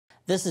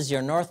This is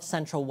your north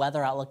central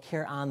weather outlook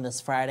here on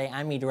this Friday.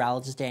 I'm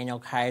meteorologist Daniel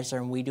Kaiser,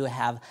 and we do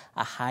have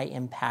a high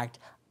impact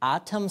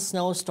autumn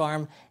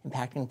snowstorm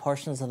impacting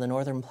portions of the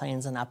northern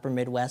plains and upper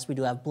Midwest. We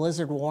do have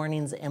blizzard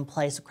warnings in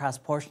place across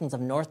portions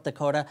of North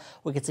Dakota.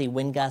 We could see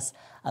wind gusts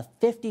of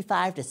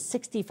 55 to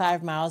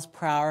 65 miles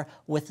per hour,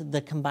 with the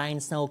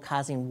combined snow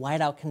causing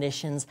whiteout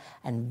conditions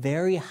and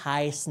very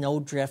high snow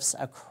drifts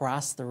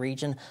across the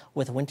region,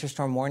 with winter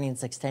storm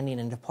warnings extending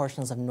into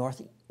portions of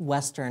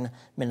northwestern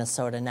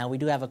Minnesota. Now, we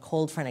do have a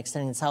cold front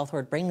extending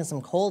southward, bringing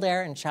some cold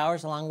air and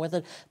showers along with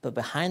it, but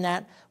behind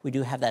that, we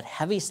do have that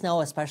heavy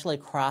snow, especially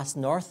across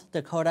North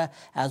Dakota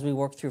as we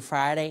work through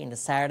Friday into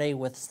Saturday,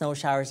 with snow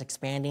showers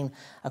expanding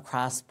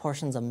across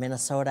portions of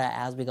Minnesota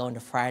as we go into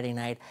Friday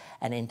night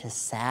and into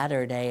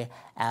Saturday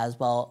as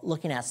well.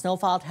 Looking at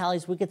snowfall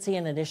tallies, we could see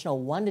an additional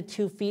 1 to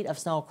 2 feet of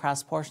snow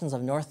across portions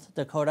of North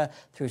Dakota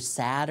through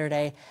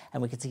Saturday,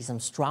 and we could see some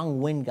strong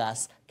wind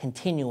gusts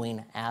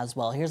continuing as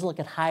well. Here's a look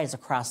at highs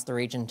across the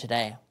region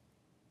today.